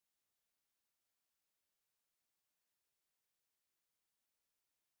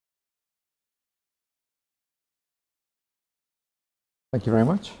Thank you very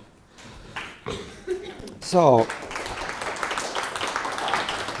much. So,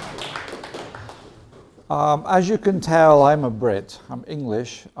 as you can tell, I'm a Brit. I'm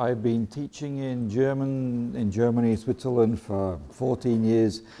English. I've been teaching in Germany, Switzerland for 14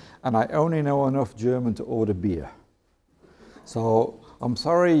 years, and I only know enough German to order beer. So, I'm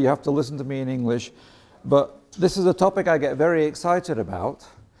sorry you have to listen to me in English, but this is a topic I get very excited about.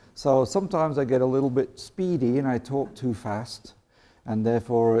 So sometimes I get a little bit speedy and I talk too fast. And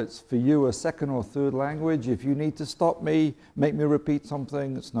therefore it's for you a second or third language. If you need to stop me, make me repeat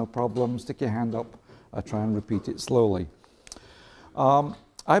something, it's no problem. Stick your hand up. I try and repeat it slowly.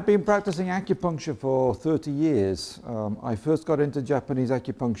 I've been practicing acupuncture for 30 years. I first got into Japanese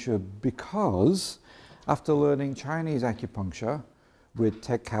acupuncture because after learning Chinese acupuncture with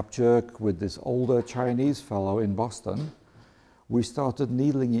Tek Kapchuk, with this older Chinese fellow in Boston, we started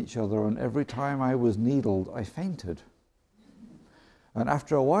needling each other, and every time I was needled, I fainted. And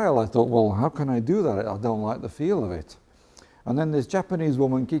after a while I thought, well, how can I do that? I don't like the feel of it. And then this Japanese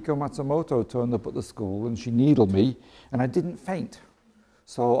woman, Kiko Matsumoto, turned up at the school and she needled me and I didn't faint.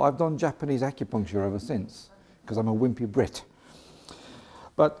 So I've done Japanese acupuncture ever since, because I'm a wimpy Brit.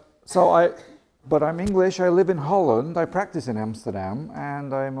 But I'm English, I live in Holland, I practice in Amsterdam,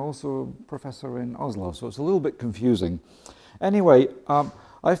 and I'm also a professor in Oslo, so it's a little bit confusing. Anyway,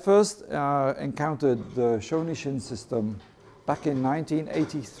 I first encountered the Shonishin system back in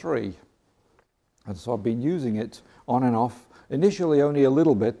 1983, and so I've been using it on and off, initially only a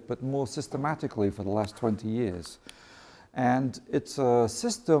little bit, but more systematically for the last 20 years. And it's a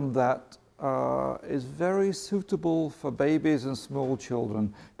system that is very suitable for babies and small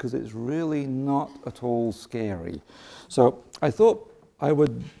children because it's really not at all scary. So I thought I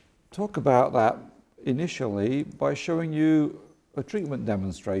would talk about that initially by showing you a treatment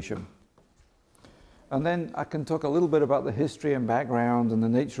demonstration. And then I can talk a little bit about the history and background and the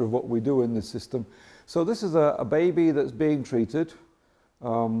nature of what we do in this system. So this is a baby that's being treated.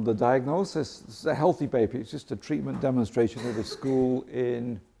 The diagnosis is a healthy baby. It's just a treatment demonstration at a school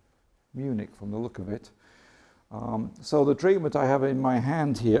in Munich from the look of it. So the treatment, I have in my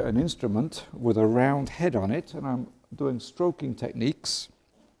hand here an instrument with a round head on it, and I'm doing stroking techniques.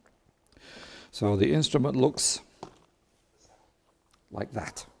 So the instrument looks like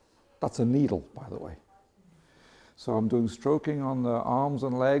that. That's a needle, by the way. So I'm doing stroking on the arms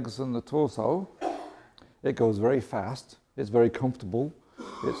and legs and the torso. It goes very fast. It's very comfortable.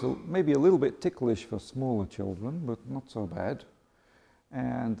 It's maybe a little bit ticklish for smaller children, but not so bad.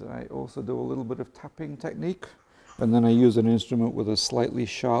 And I also do a little bit of tapping technique. And then I use an instrument with a slightly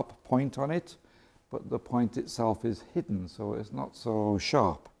sharp point on it, but the point itself is hidden, so it's not so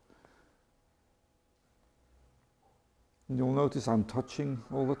sharp. You'll notice I'm touching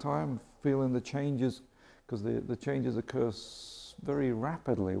all the time, feeling the changes, because the changes occur very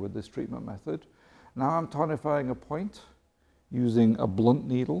rapidly with this treatment method. Now I'm tonifying a point using a blunt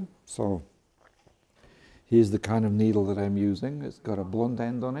needle. So here's the kind of needle that I'm using. It's got a blunt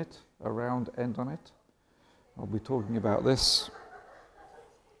end on it, a round end on it. I'll be talking about this.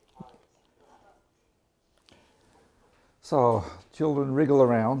 So children wriggle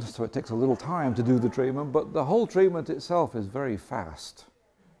around, so it takes a little time to do the treatment, but the whole treatment itself is very fast.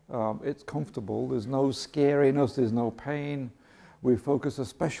 It's comfortable, there's no scariness, there's no pain. We focus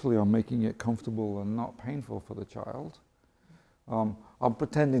especially on making it comfortable and not painful for the child. I'm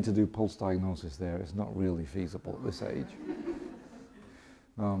pretending to do pulse diagnosis there, it's not really feasible at this age.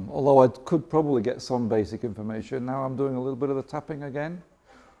 Although I could probably get some basic information. Now I'm doing a little bit of the tapping again.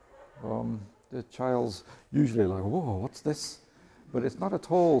 The child's usually like, whoa, what's this? But it's not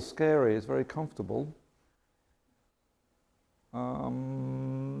at all scary, it's very comfortable.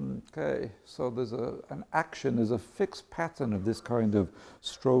 Okay, so there's an action, there's a fixed pattern of this kind of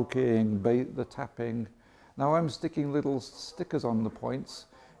stroking, the tapping. Now I'm sticking little stickers on the points.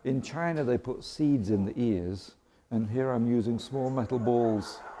 In China they put seeds in the ears, and here I'm using small metal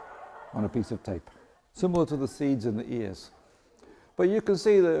balls on a piece of tape, similar to the seeds in the ears. But you can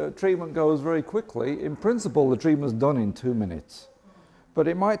see the treatment goes very quickly. In principle, the treatment's done in 2 minutes. But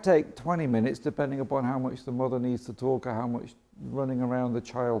it might take 20 minutes, depending upon how much the mother needs to talk or how much running around the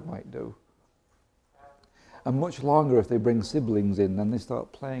child might do. And much longer if they bring siblings in, then they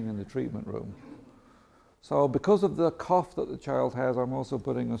start playing in the treatment room. So because of the cough that the child has, I'm also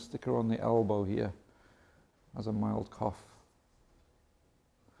putting a sticker on the elbow here as a mild cough.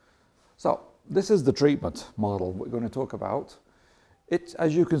 So this is the treatment model we're going to talk about.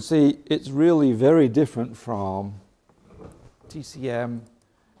 As you can see, it's really very different from TCM.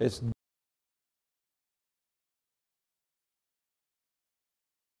 It's